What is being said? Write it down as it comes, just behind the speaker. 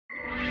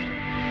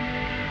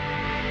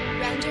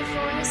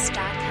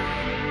JEE-ADVANCE.com.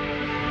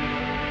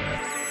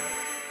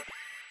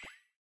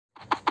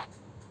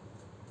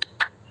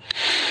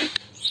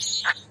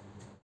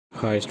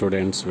 Hi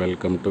students,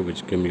 welcome to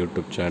VIJ CHEM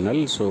YouTube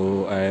channel.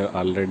 So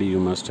you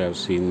must have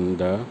seen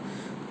the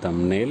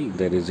thumbnail.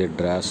 There is a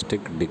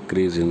drastic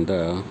decrease in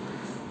the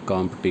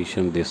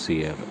competition this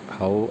year.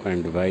 How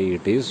and why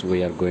it is,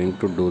 we are going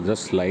to do the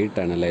slight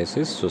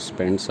analysis. So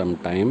spend some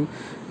time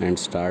and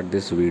start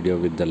this video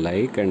with the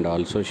like, and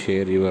also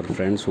share your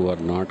friends who are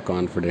not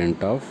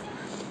confident of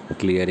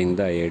clearing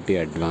the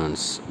IIT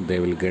Advance. They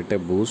will get a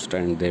boost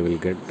and they will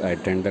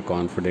attend the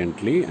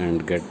confidently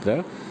and get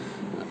the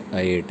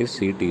IIT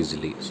seat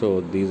easily.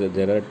 So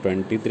there are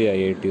 23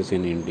 IITs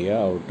in India,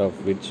 out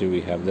of which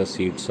we have the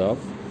seats of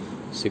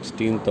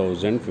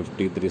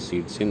 16,053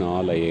 seats in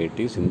all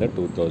IITs in the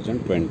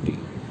 2020.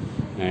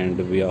 And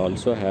we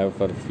also have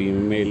for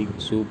female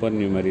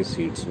supernumerary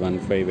seats,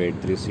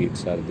 1583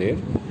 seats are there.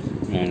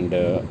 And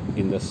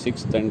in the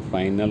sixth and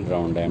final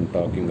round, I am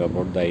talking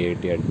about the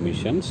IIT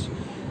admissions,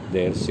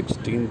 there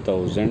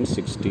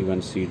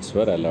 16,061 seats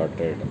were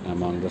allotted.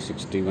 Among the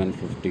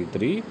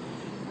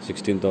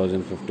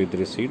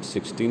 16,053 seats,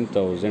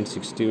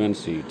 16,061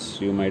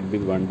 seats. You might be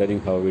wondering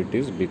how it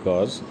is,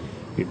 because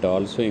it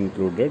also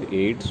included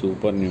 8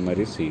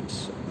 supernumerary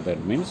seats.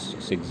 That means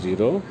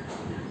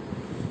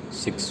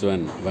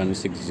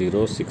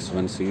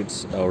 16061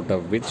 seats, out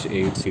of which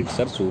 8 seats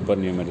are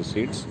supernumerary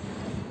seats.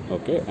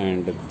 Okay,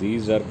 and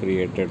these are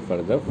created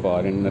for the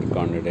foreigner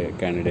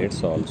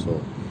candidates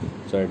also.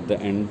 So at the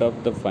end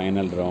of the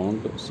final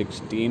round,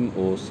 16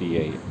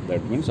 OCI,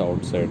 that means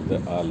outside the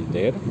all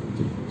there.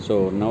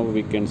 So now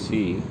we can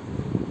see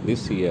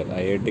this year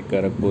IIT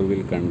Kharagpur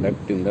will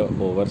conduct in the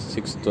over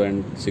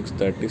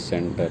 630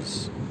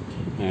 centers,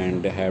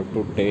 and have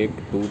to take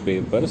 2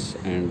 papers,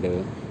 and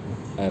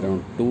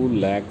around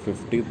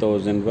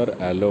 2,50,000 were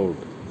allowed.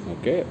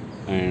 Okay,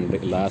 and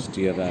last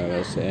year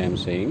I am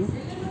saying.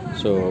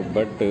 So,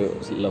 but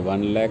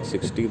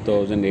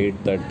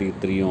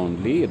 1,60,833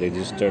 only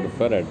registered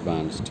for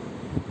advanced,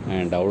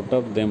 and out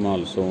of them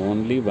also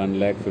only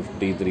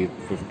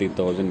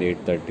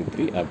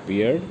 1,50,833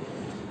 appeared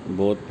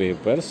both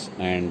papers,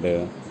 and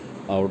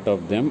out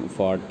of them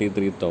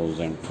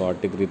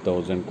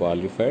 43,000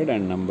 qualified,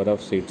 and number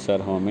of seats are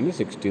how many?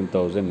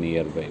 16,000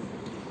 nearby.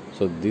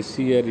 So this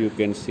year you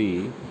can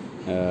see,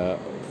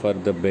 for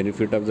the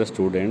benefit of the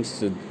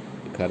students,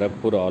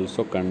 Kharagpur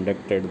also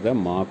conducted the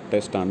mock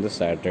test on the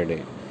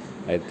Saturday.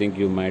 I think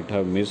you might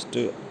have missed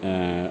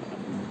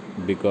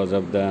because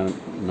of the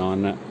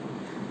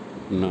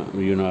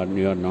you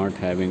are not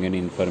having any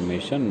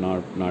information.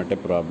 Not a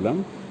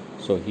problem.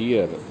 So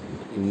here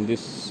in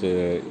this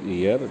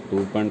year,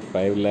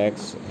 2.5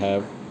 lakhs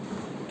have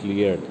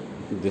cleared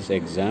this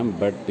exam,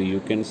 but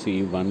you can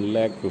see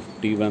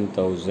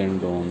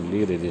 1,51,000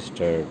 only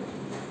registered.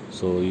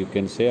 So you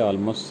can say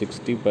almost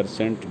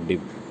 60%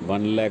 dip.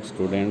 1 lakh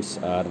students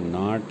are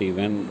not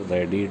even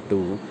ready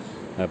to,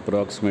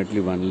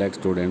 approximately 1 lakh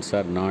students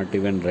are not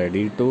even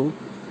ready to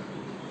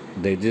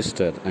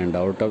register. And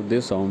out of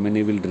this, how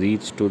many will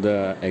reach to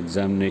the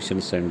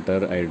examination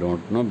center? I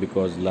don't know,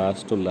 because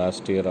last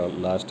year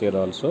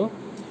also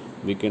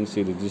we can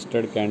see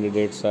registered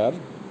candidates are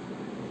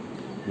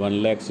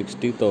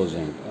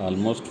 1,60,000.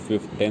 Almost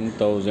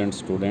 10,000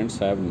 students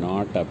have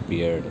not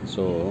appeared.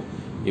 So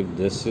if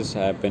this is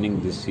happening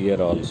this year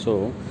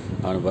also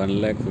on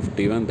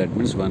 1,51,000, that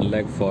means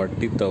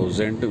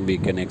 1,40,000 we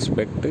can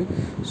expect.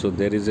 So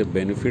there is a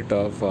benefit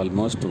of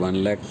almost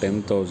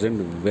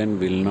 1,10,000 when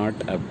will not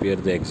appear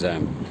the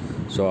exam.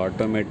 So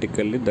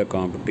automatically the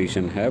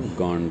competition have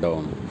gone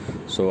down.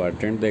 So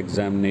attend the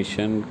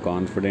examination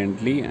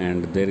confidently.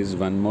 And there is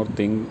one more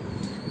thing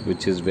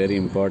which is very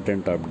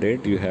important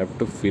update. You have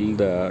to fill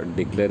the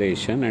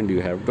declaration, and you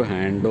have to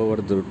hand over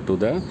to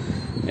the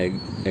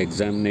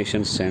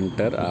examination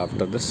center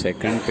after the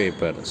second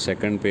paper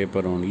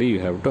only. You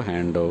have to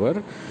hand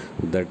over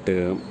that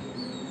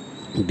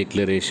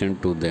declaration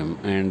to them,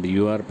 and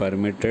you are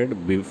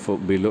permitted before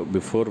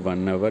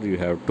 1 hour. You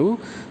have to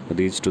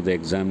reach to the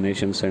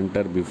examination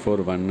center before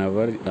 1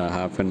 hour.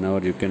 Half an hour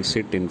you can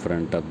sit in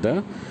front of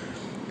the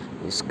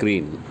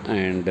screen,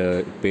 and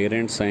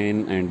parent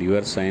sign and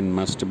your sign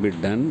must be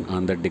done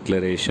on the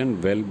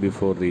declaration well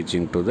before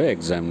reaching to the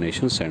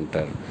examination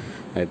center.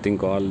 I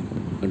think all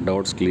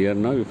doubts clear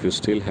now. If you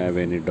still have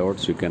any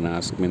doubts, you can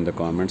ask me in the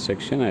comment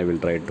section. I will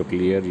try to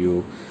clear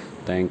you.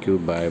 Thank you.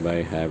 Bye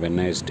bye. Have a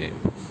nice day.